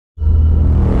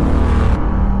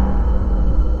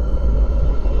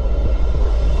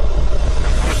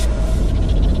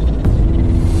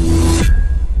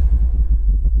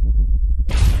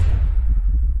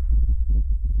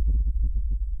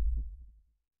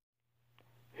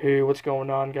Hey, what's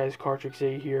going on, guys? Cardtrix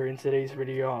here. In today's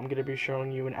video, I'm going to be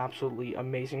showing you an absolutely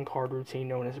amazing card routine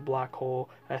known as Black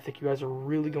Hole. I think you guys are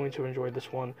really going to enjoy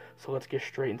this one, so let's get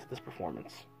straight into this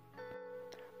performance.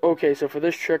 Okay, so for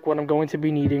this trick, what I'm going to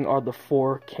be needing are the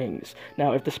 4 kings.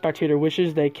 Now, if the spectator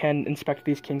wishes, they can inspect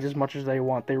these kings as much as they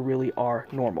want. They really are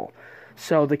normal.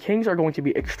 So the kings are going to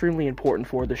be extremely important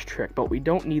for this trick, but we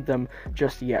don't need them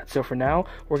just yet. So for now,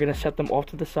 we're going to set them off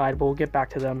to the side, but we'll get back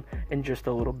to them in just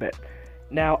a little bit.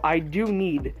 Now, I do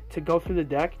need to go through the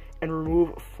deck and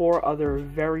remove 4 other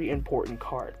very important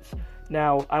cards.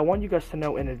 Now, I want you guys to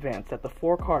know in advance that the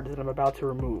 4 cards that I'm about to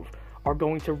remove are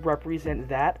going to represent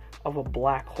that of a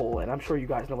black hole, and I'm sure you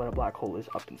guys know what a black hole is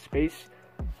up in space.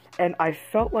 And I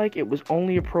felt like it was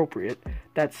only appropriate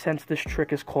that since this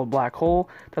trick is called Black Hole,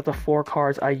 that the 4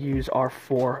 cards I use are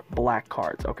 4 black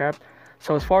cards, okay?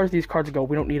 So as far as these cards go,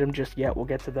 we don't need them just yet. We'll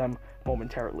get to them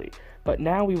momentarily. But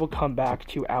now we will come back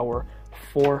to our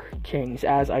 4 kings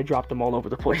as I drop them all over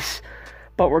the place.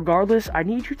 But regardless, I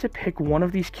need you to pick one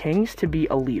of these kings to be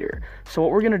a leader. So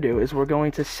what we're going to do is we're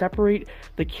going to separate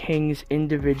the kings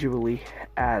individually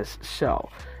as so.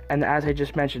 And as I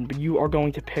just mentioned, but you are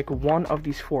going to pick one of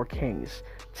these 4 kings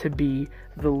to be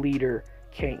the leader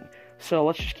king. So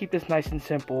let's just keep this nice and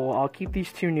simple. I'll keep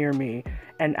these 2 near me.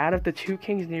 And out of the 2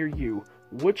 kings near you,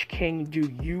 which king do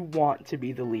you want to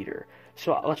be the leader?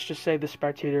 So let's just say the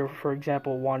spectator, for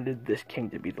example, wanted this king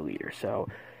to be the leader. So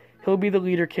he'll be the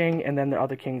leader king, and then the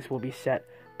other kings will be set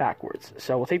backwards.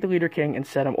 So we'll take the leader king and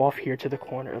set him off here to the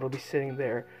corner. It'll be sitting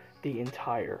there the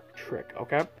entire trick,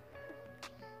 okay?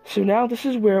 So now this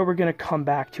is where we're going to come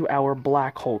back to our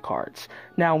black hole cards.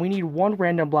 Now we need one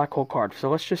random black hole card. So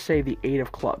let's just say the 8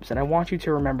 of clubs. And I want you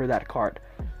to remember that card.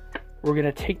 We're going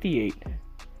to take the 8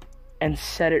 and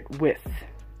set it with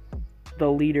the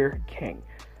leader king.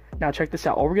 Now check this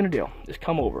out. All we're going to do is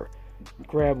come over,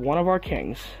 grab one of our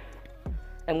kings,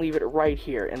 and leave it right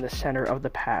here in the center of the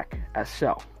pack as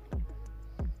so.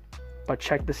 But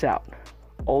check this out.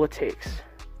 All it takes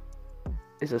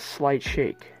is a slight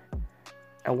shake.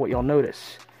 And what you'll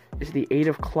notice is the 8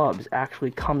 of clubs actually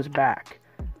comes back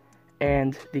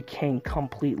and the king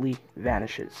completely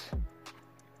vanishes.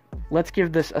 Let's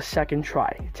give this a second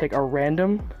try. Take a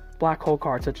random black hole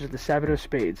card such as the 7 of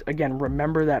spades. Again,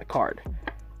 remember that card.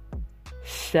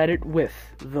 Set it with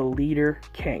the leader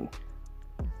king.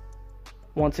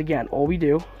 Once again, all we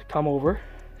do is come over,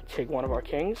 take one of our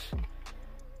kings,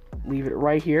 leave it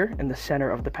right here in the center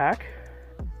of the pack,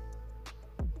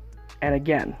 and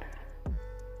again,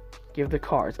 give the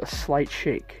cards a slight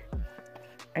shake,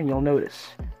 and you'll notice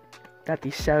that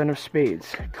the 7 of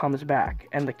spades comes back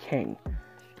and the king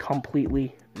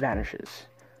completely vanishes.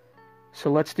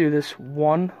 So let's do this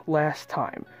one last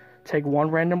time. Take one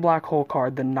random black hole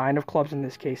card, the 9 of clubs in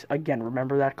this case. Again,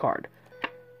 remember that card.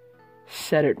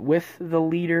 Set it with the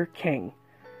leader king.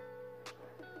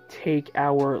 Take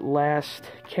our last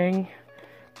king,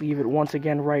 leave it once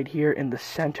again right here in the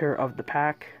center of the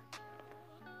pack.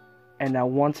 And now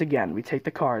once again, we take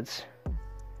the cards,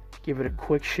 give it a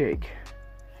quick shake,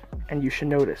 and you should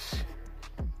notice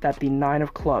that the 9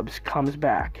 of clubs comes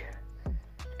back,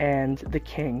 and the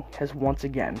king has once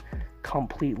again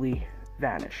completely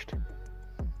vanished.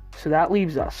 So that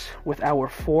leaves us with our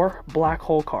 4 black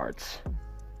hole cards.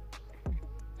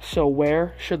 So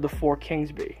where should the 4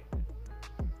 kings be?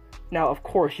 Now, of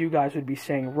course, you guys would be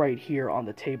saying right here on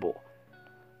the table.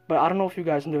 But I don't know if you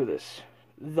guys know this.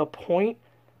 The point,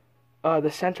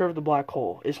 the center of the black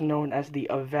hole is known as the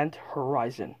event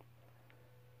horizon.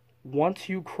 Once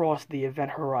you cross the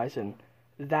event horizon,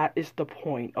 that is the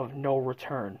point of no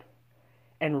return.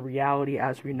 And reality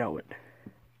as we know it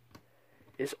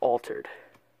is altered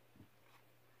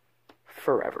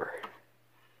forever.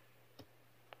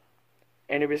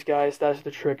 Anyways, guys, that's the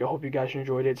trick. I hope you guys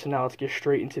enjoyed it. So now let's get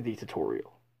straight into the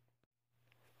tutorial.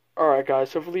 Alright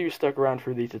guys, hopefully you stuck around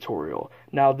for the tutorial.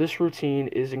 Now this routine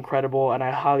is incredible and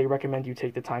I highly recommend you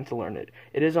take the time to learn it.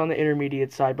 It is on the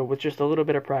intermediate side, but with just a little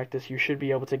bit of practice you should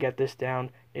be able to get this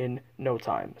down in no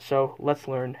time. So let's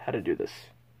learn how to do this.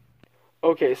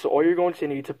 Okay, so all you're going to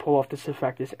need to pull off this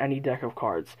effect is any deck of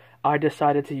cards. I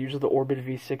decided to use the Orbit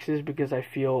V6s because I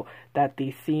feel that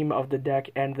the theme of the deck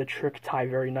and the trick tie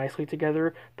very nicely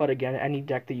together, but again, any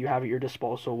deck that you have at your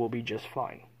disposal will be just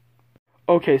fine.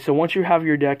 Okay, so once you have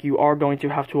your deck, you are going to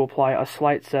have to apply a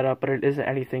slight setup, but it isn't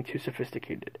anything too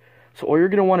sophisticated. So all you're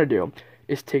going to want to do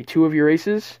is take 2 of your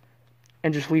aces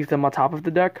and just leave them on top of the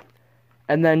deck.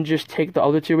 And then just take the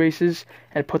other 2 aces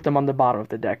and put them on the bottom of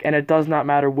the deck. And it does not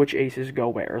matter which aces go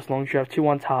where. As long as you have 2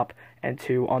 on top and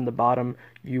 2 on the bottom,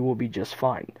 you will be just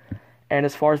fine. And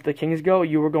as far as the kings go,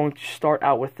 you are going to start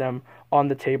out with them on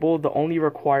the table. The only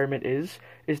requirement is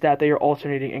that they are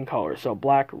alternating in color. So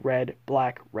black, red,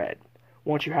 black, red.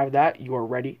 Once you have that, you are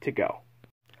ready to go.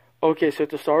 Okay, so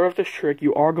to start off this trick,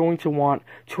 you are going to want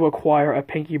to acquire a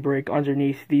pinky break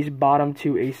underneath these bottom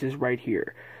two aces right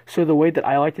here. So the way that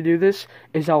I like to do this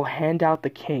is I'll hand out the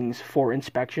kings for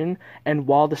inspection, and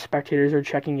while the spectators are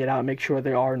checking it out, make sure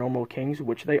they are normal kings,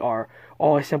 which they are,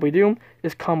 all I simply do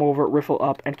is come over, riffle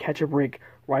up, and catch a break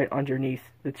right underneath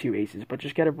the two aces. But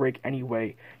just get a break any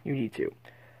way you need to.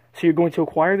 So you're going to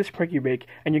acquire this pinky break,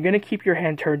 and you're going to keep your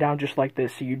hand turned down just like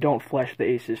this so you don't flesh the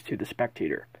aces to the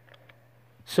spectator.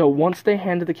 So once they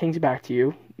hand the kings back to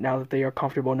you, now that they are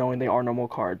comfortable knowing they are normal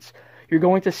cards, you're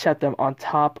going to set them on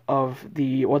top of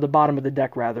the bottom of the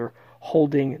deck rather,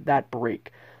 holding that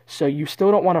break. So you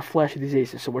still don't want to flesh these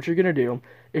aces. So what you're going to do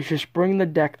is just bring the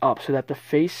deck up so that the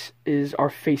faces are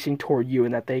facing toward you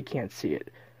and that they can't see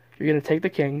it. You're going to take the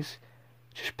kings,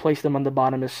 just place them on the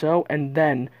bottom as so, and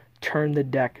then turn the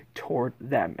deck toward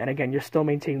them. And again, you're still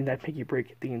maintaining that pinky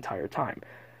break the entire time.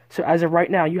 So as of right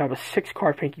now, you have a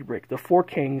 6-card pinky break, the 4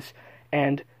 kings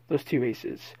and those 2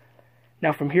 aces.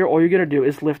 Now from here, all you're going to do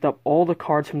is lift up all the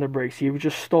cards from the break, so you've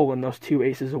just stolen those 2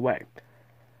 aces away.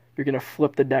 You're going to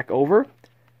flip the deck over.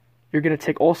 You're going to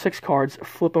take all 6 cards,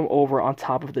 flip them over on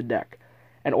top of the deck.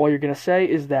 And all you're going to say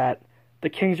is that the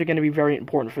kings are going to be very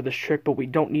important for this trick, but we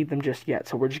don't need them just yet,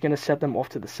 so we're just going to set them off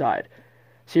to the side.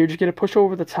 So you're just going to push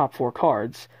over the top 4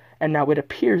 cards, and now it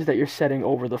appears that you're setting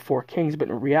over the 4 kings, but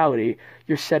in reality,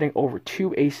 you're setting over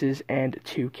 2 aces and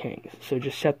 2 kings. So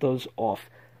just set those off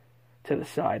to the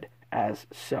side as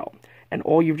so. And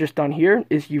all you've just done here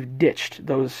is you've ditched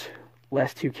those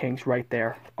last 2 kings right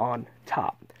there on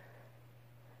top.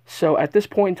 So at this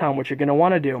point in time, what you're going to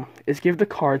want to do is give the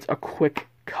cards a quick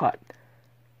cut.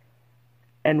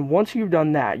 And once you've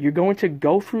done that, you're going to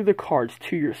go through the cards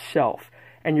to yourself,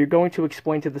 and you're going to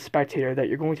explain to the spectator that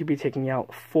you're going to be taking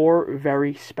out 4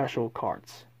 very special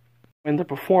cards. In the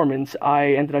performance,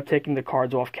 I ended up taking the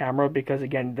cards off camera because,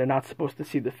 again, they're not supposed to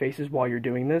see the faces while you're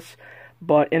doing this.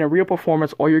 But in a real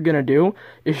performance, all you're going to do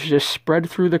is just spread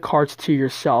through the cards to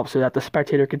yourself so that the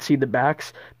spectator can see the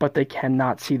backs, but they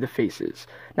cannot see the faces.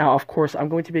 Now, of course, I'm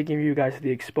going to be giving you guys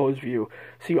the exposed view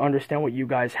so you understand what you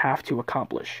guys have to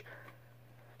accomplish.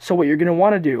 So what you're going to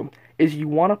want to do is you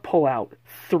want to pull out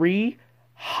 3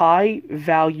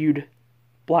 high-valued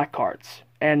black cards.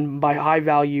 And by high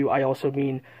value, I also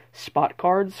mean spot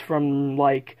cards from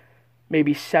like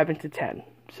maybe 7 to 10.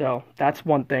 So that's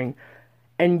one thing.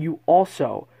 And you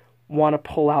also want to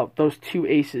pull out those 2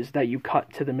 aces that you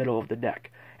cut to the middle of the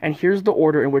deck. And here's the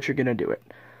order in which you're going to do it.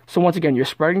 So once again, you're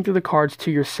spreading through the cards to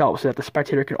yourself so that the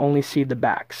spectator can only see the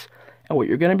backs. And what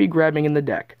you're going to be grabbing in the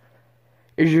deck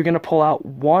is you're going to pull out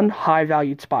 1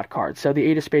 high-valued spot card. So the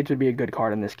 8 of spades would be a good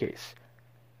card in this case.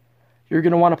 You're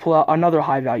going to want to pull out another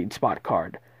high-valued spot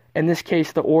card. In this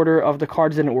case, the order of the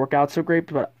cards didn't work out so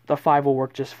great, but the 5 will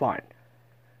work just fine.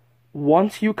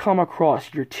 Once you come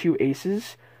across your 2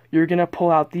 aces, you're going to pull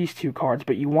out these 2 cards,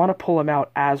 but you want to pull them out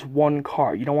as 1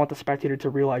 card. You don't want the spectator to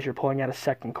realize you're pulling out a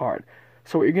second card.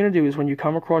 So what you're going to do is when you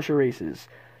come across your aces,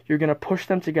 you're going to push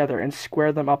them together and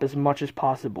square them up as much as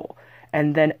possible,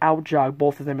 and then out-jog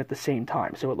both of them at the same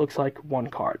time, so it looks like 1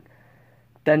 card.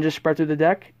 Then just spread through the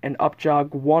deck and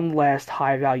up-jog 1 last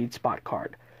high-valued spot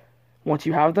card. Once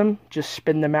you have them, just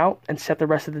spin them out and set the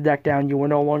rest of the deck down. You are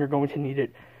no longer going to need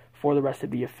it for the rest of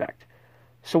the effect.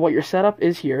 So what your setup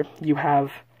is here, you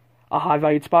have a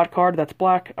high-valued spot card that's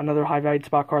black, another high-valued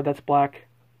spot card that's black,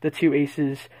 the 2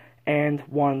 aces, and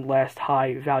 1 last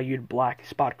high-valued black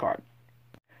spot card.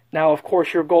 Now, of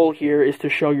course, your goal here is to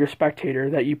show your spectator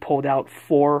that you pulled out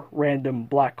 4 random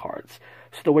black cards.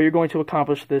 So the way you're going to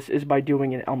accomplish this is by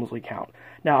doing an Elmsley count.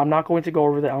 Now, I'm not going to go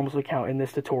over the Elmsley count in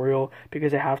this tutorial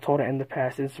because I have taught it in the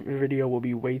past. This video will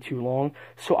be way too long.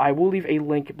 So I will leave a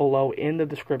link below in the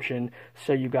description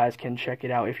so you guys can check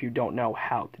it out if you don't know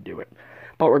how to do it.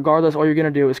 But regardless, all you're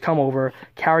going to do is come over,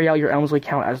 carry out your Elmsley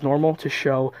count as normal to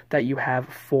show that you have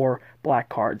 4 black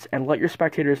cards. And let your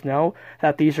spectators know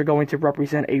that these are going to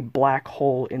represent a black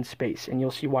hole in space. And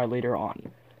you'll see why later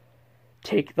on.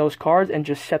 Take those cards and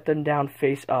just set them down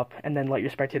face up, and then let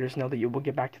your spectators know that you will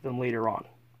get back to them later on.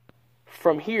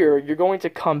 From here, you're going to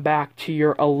come back to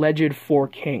your alleged 4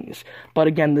 kings. But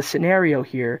again, the scenario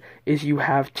here is you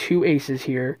have 2 aces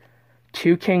here,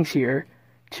 2 kings here,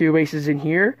 2 aces in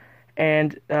here,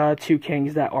 and 2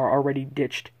 kings that are already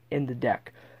ditched in the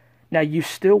deck. Now, you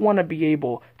still want to be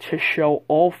able to show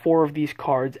all 4 of these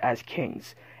cards as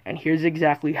kings. And here's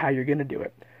exactly how you're going to do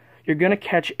it. you're going to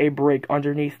catch a break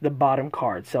underneath the bottom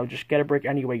card. So just get a break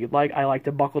any way you'd like. I like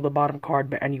to buckle the bottom card,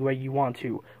 but any way you want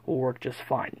to will work just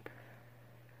fine.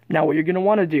 Now what you're going to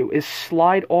want to do is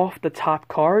slide off the top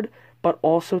card, but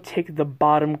also take the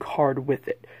bottom card with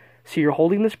it. So you're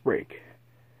holding this break.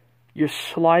 You're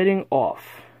sliding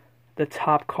off the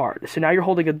top card. So now you're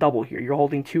holding a double here. You're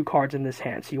holding 2 cards in this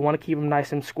hand. So you want to keep them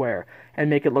nice and square and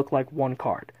make it look like 1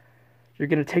 card. You're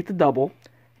going to take the double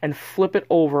and flip it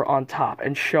over on top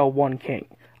and show 1 king.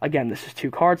 Again, this is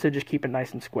 2 cards, so just keep it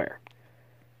nice and square.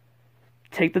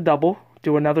 Take the double,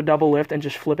 do another double lift, and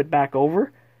just flip it back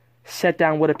over. Set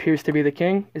down what appears to be the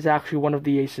king is actually one of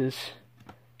the aces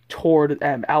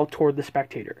out toward the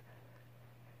spectator.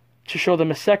 To show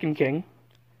them a second king,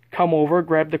 come over,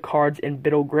 grab the cards in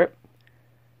middle grip.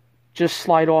 Just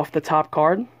slide off the top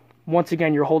card. Once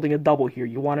again, you're holding a double here.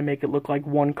 You want to make it look like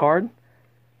 1 card.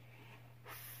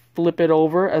 Flip it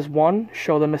over as 1,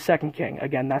 show them a second king.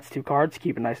 Again, that's 2 cards,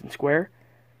 keep it nice and square.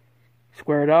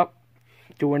 Square it up,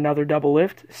 do another double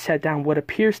lift, set down what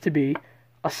appears to be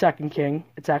a second king.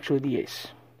 It's actually the ace.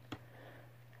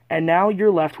 And now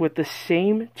you're left with the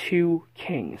same 2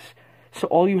 kings. So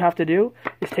all you have to do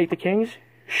is take the kings,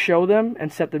 show them,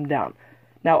 and set them down.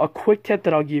 Now a quick tip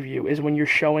that I'll give you is when you're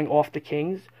showing off the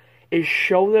kings, is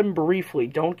show them briefly.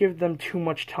 Don't give them too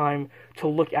much time to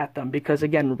look at them, because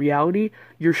again, in reality,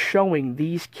 you're showing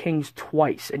these kings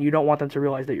twice, and you don't want them to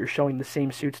realize that you're showing the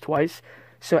same suits twice.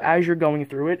 So as you're going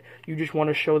through it, you just want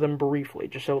to show them briefly,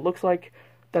 just so it looks like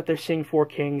that they're seeing 4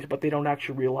 kings, but they don't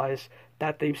actually realize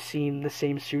that they've seen the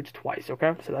same suits twice,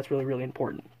 okay? So that's really, really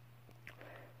important.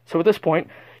 So at this point,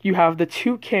 you have the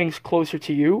 2 kings closer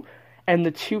to you, and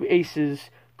the 2 aces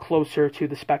closer to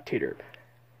the spectator.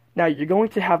 Now, you're going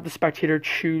to have the spectator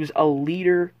choose a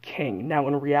leader king. Now,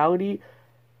 in reality,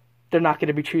 they're not going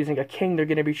to be choosing a king, they're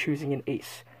going to be choosing an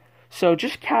ace. So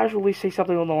just casually say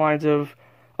something along the lines of,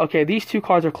 okay, these 2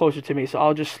 cards are closer to me, so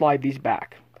I'll just slide these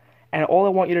back. And all I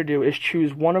want you to do is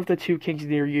choose one of the 2 kings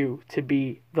near you to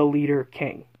be the leader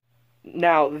king.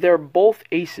 Now, they're both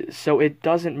aces, so it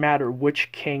doesn't matter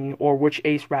which king, or which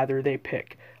ace rather, they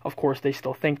pick. Of course, they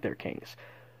still think they're kings.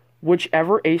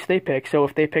 Whichever ace they pick, so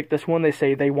if they pick this one, they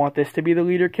say they want this to be the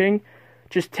leader king,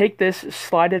 just take this,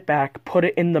 slide it back, put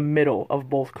it in the middle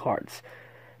of both cards.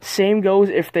 Same goes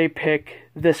if they pick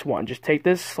this one. Just take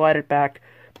this, slide it back,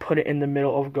 put it in the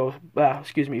middle of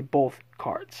both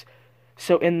cards.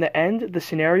 So in the end, the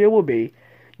scenario will be,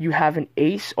 you have an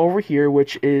ace over here,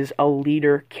 which is a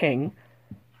leader king.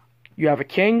 You have a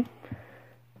king,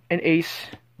 an ace,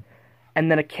 and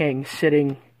then a king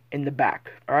sitting in the back,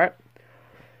 alright?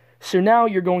 So now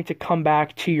you're going to come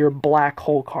back to your black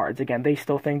hole cards. Again, they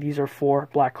still think these are 4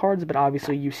 black cards, but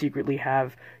obviously you secretly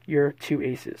have your 2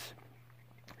 aces.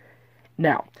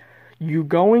 Now, you're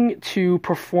going to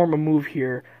perform a move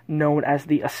here known as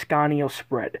the Ascanio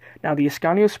spread. Now, the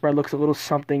Ascanio spread looks a little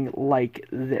something like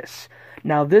this.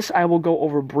 Now, this I will go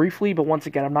over briefly, but once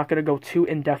again, I'm not going to go too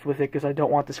in-depth with it because I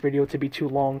don't want this video to be too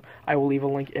long. I will leave a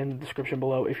link in the description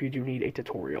below if you do need a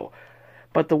tutorial.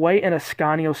 But the way an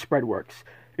Ascanio spread works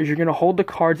is you're going to hold the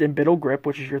cards in middle grip,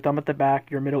 which is your thumb at the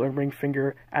back, your middle and ring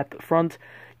finger at the front,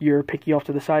 your pinky off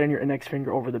to the side, and your index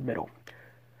finger over the middle.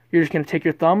 You're just going to take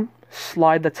your thumb,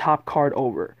 slide the top card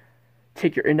over.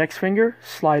 Take your index finger,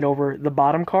 slide over the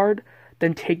bottom card,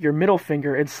 then take your middle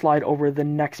finger and slide over the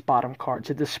next bottom card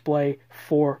to display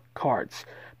 4 cards.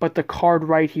 But the card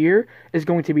right here is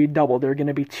going to be double. There are going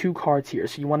to be 2 cards here,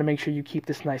 so you want to make sure you keep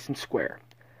this nice and square.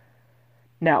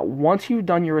 Now, once you've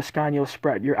done your Ascanio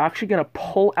spread, you're actually going to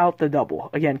pull out the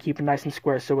double. Again, keep it nice and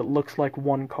square so it looks like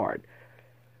 1 card.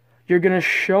 You're going to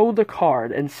show the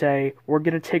card and say, we're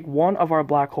going to take one of our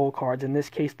black hole cards, in this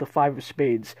case the 5 of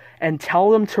spades, and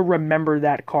tell them to remember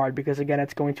that card because, again,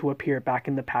 it's going to appear back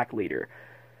in the pack later.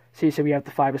 See, so we have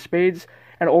the 5 of spades,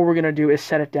 and all we're going to do is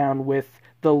set it down with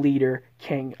the leader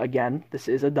king. Again, this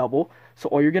is a double, so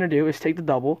all you're going to do is take the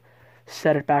double,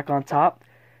 set it back on top,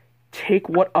 take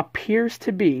what appears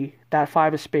to be that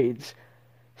 5 of spades,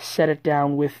 set it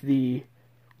down with the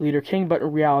leader king, but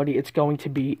in reality it's going to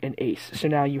be an ace. So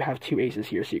now you have 2 aces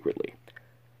here secretly.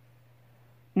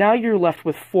 Now you're left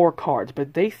with 4 cards,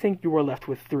 but they think you are left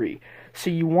with 3. So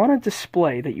you want to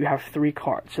display that you have 3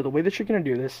 cards. So the way that you're going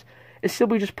to do this is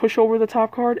simply just push over the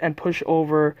top card and push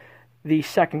over the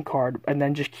second card, and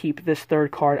then just keep this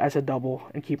 3rd card as a double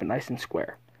and keep it nice and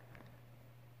square.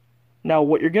 Now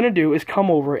what you're going to do is come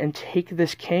over and take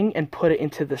this king and put it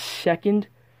into the 2nd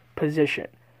position.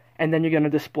 And then you're going to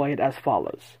display it as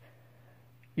follows.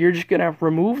 You're just going to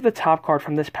remove the top card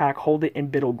from this pack, hold it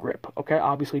in middle grip. Okay,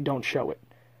 obviously don't show it.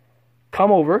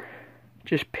 Come over,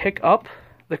 just pick up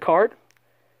the card,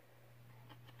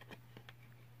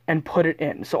 and put it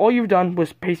in. So all you've done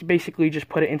was basically just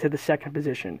put it into the second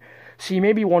position. So you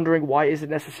may be wondering, why is it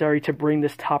necessary to bring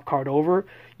this top card over?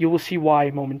 You will see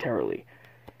why momentarily.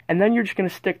 And then you're just going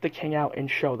to stick the king out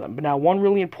and show them. But now, one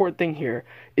really important thing here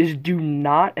is do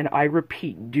not, and I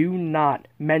repeat, do not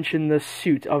mention the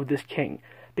suit of this king,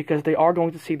 because they are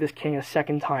going to see this king a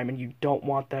second time, and you don't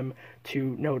want them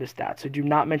to notice that. So do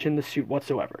not mention the suit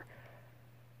whatsoever.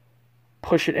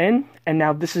 Push it in, and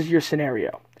now this is your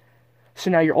scenario.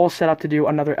 So now you're all set up to do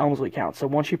another Elmsley count. So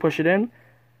once you push it in,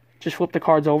 just flip the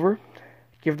cards over,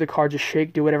 give the cards a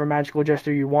shake, do whatever magical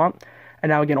gesture you want. And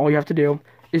now again, all you have to do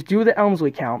is do the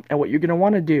Elmsley count, and what you're going to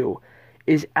want to do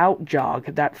is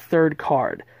out-jog that third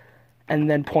card, and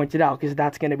then point it out, because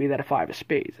that's going to be that 5 of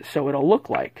spades. So it'll look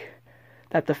like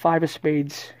that the 5 of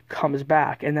spades comes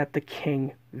back, and that the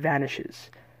king vanishes.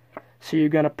 So you're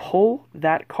going to pull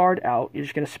that card out, you're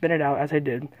just going to spin it out, as I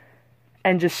did,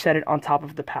 and just set it on top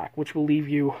of the pack, which will leave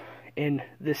you in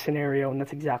this scenario, and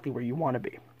that's exactly where you want to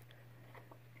be.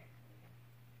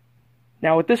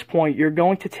 Now, at this point, you're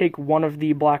going to take one of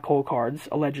the black hole cards,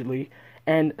 allegedly,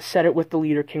 and set it with the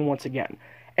leader king once again.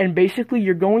 And basically,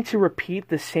 you're going to repeat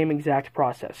the same exact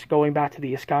process, going back to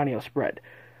the Ascanio spread.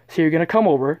 So you're going to come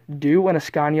over, do an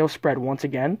Ascanio spread once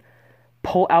again,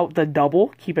 pull out the double,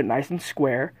 keep it nice and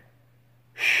square,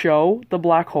 show the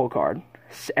black hole card,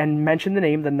 and mention the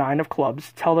name, the 9 of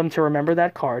clubs, tell them to remember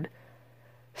that card,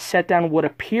 set down what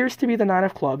appears to be the 9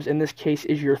 of clubs, in this case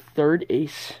is your third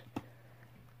ace,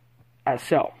 as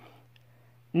so.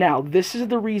 Now, this is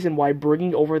the reason why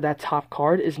bringing over that top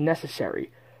card is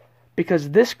necessary,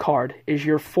 because this card is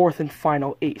your fourth and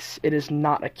final ace. It is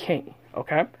not a king,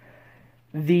 okay?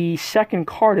 The second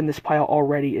card in this pile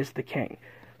already is the king.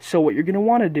 So what you're going to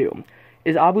want to do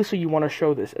is, obviously you want to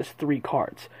show this as 3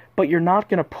 cards, but you're not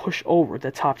going to push over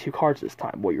the top 2 cards this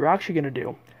time. What you're actually going to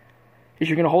do is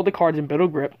you're going to hold the cards in middle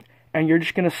grip, and you're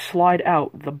just going to slide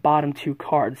out the bottom 2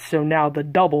 cards. So now the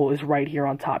double is right here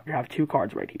on top. You have 2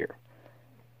 cards right here.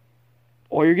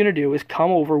 All you're going to do is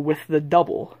come over with the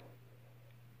double,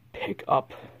 pick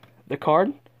up the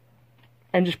card,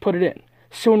 and just put it in.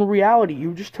 So in reality,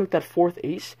 you just took that 4th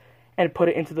ace and put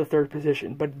it into the 3rd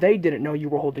position. But they didn't know you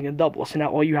were holding a double. So now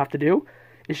all you have to do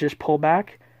is just pull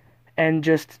back and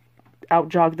just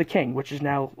out-jog the king, which is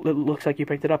now, it looks like you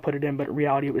picked it up, put it in, but in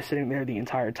reality it was sitting there the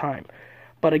entire time.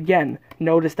 But again,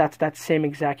 notice that's that same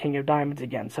exact king of diamonds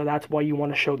again. So that's why you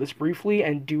want to show this briefly,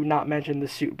 and do not mention the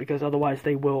suit, because otherwise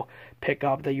they will pick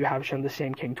up that you have shown the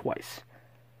same king twice.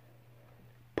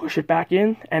 Push it back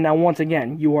in, and now once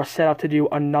again, you are set up to do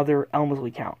another Elmsley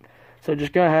count. So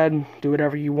just go ahead, do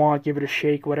whatever you want, give it a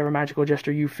shake, whatever magical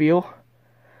gesture you feel.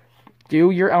 Do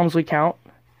your Elmsley count.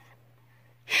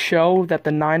 Show that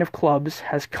the 9 of clubs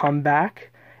has come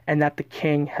back, and that the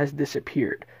king has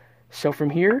disappeared. So from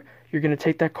here, you're going to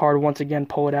take that card once again,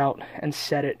 pull it out, and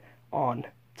set it on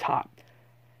top.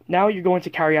 Now you're going to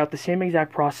carry out the same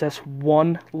exact process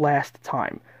one last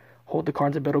time. Hold the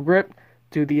cards in middle grip,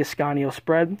 do the Ascanio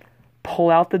spread, pull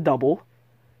out the double,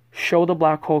 show the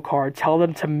black hole card, tell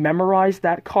them to memorize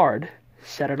that card,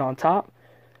 set it on top,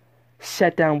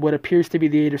 set down what appears to be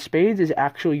the 8 of spades is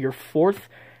actually your 4th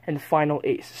and final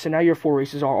ace. So now your 4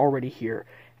 aces are already here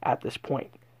at this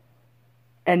point.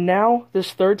 And now,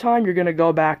 this 3rd time, you're going to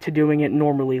go back to doing it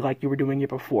normally like you were doing it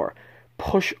before.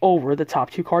 Push over the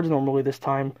top 2 cards normally this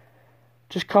time.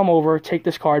 Just come over, take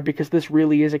this card, because this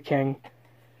really is a king.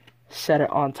 Set it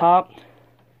on top.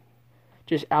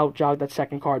 Just out-jog that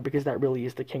 2nd card, because that really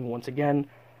is the king once again.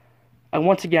 And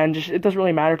once again, just it doesn't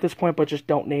really matter at this point, but just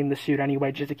don't name the suit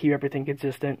anyway, just to keep everything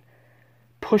consistent.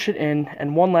 Push it in,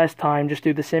 and one last time, just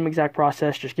do the same exact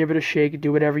process. Just give it a shake,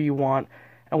 do whatever you want.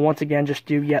 And once again, just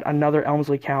do yet another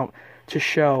Elmsley count to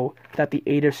show that the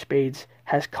 8 of spades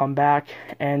has come back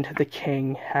and the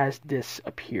king has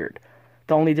disappeared.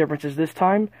 The only difference is this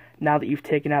time, now that you've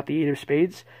taken out the 8 of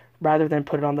spades, rather than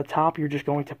put it on the top, you're just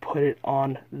going to put it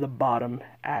on the bottom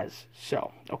as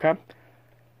so, okay?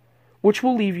 Which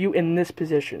will leave you in this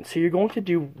position. So you're going to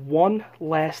do one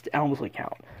last Elmsley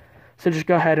count. So just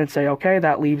go ahead and say, okay,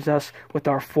 that leaves us with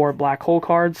our 4 black hole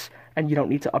cards, and you don't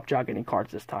need to up-jog any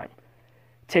cards this time.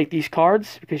 Take these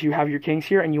cards, because you have your kings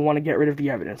here, and you want to get rid of the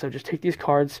evidence. So just take these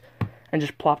cards and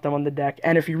just plop them on the deck.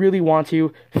 And if you really want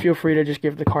to, feel free to just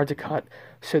give the cards a cut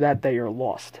so that they are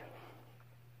lost.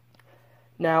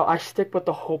 Now, I stick with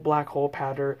the whole black hole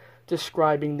pattern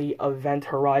describing the event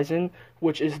horizon,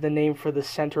 which is the name for the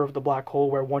center of the black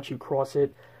hole, where once you cross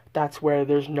it, that's where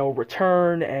there's no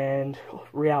return and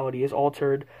reality is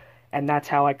altered. And that's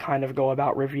how I kind of go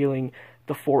about revealing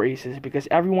the 4 aces, because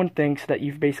everyone thinks that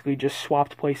you've basically just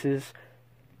swapped places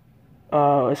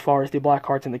as far as the black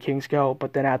cards and the kings go.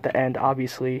 But then at the end,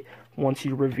 obviously, once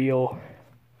you reveal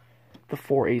the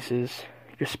 4 aces,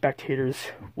 your spectators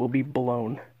will be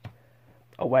blown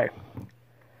away.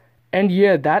 And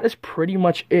yeah, that is pretty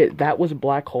much it. That was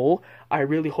Black Hole. I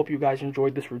really hope you guys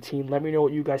enjoyed this routine. Let me know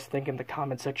what you guys think in the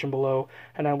comment section below,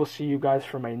 and I will see you guys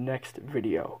for my next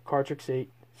video. Cardtrix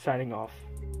 8, signing off.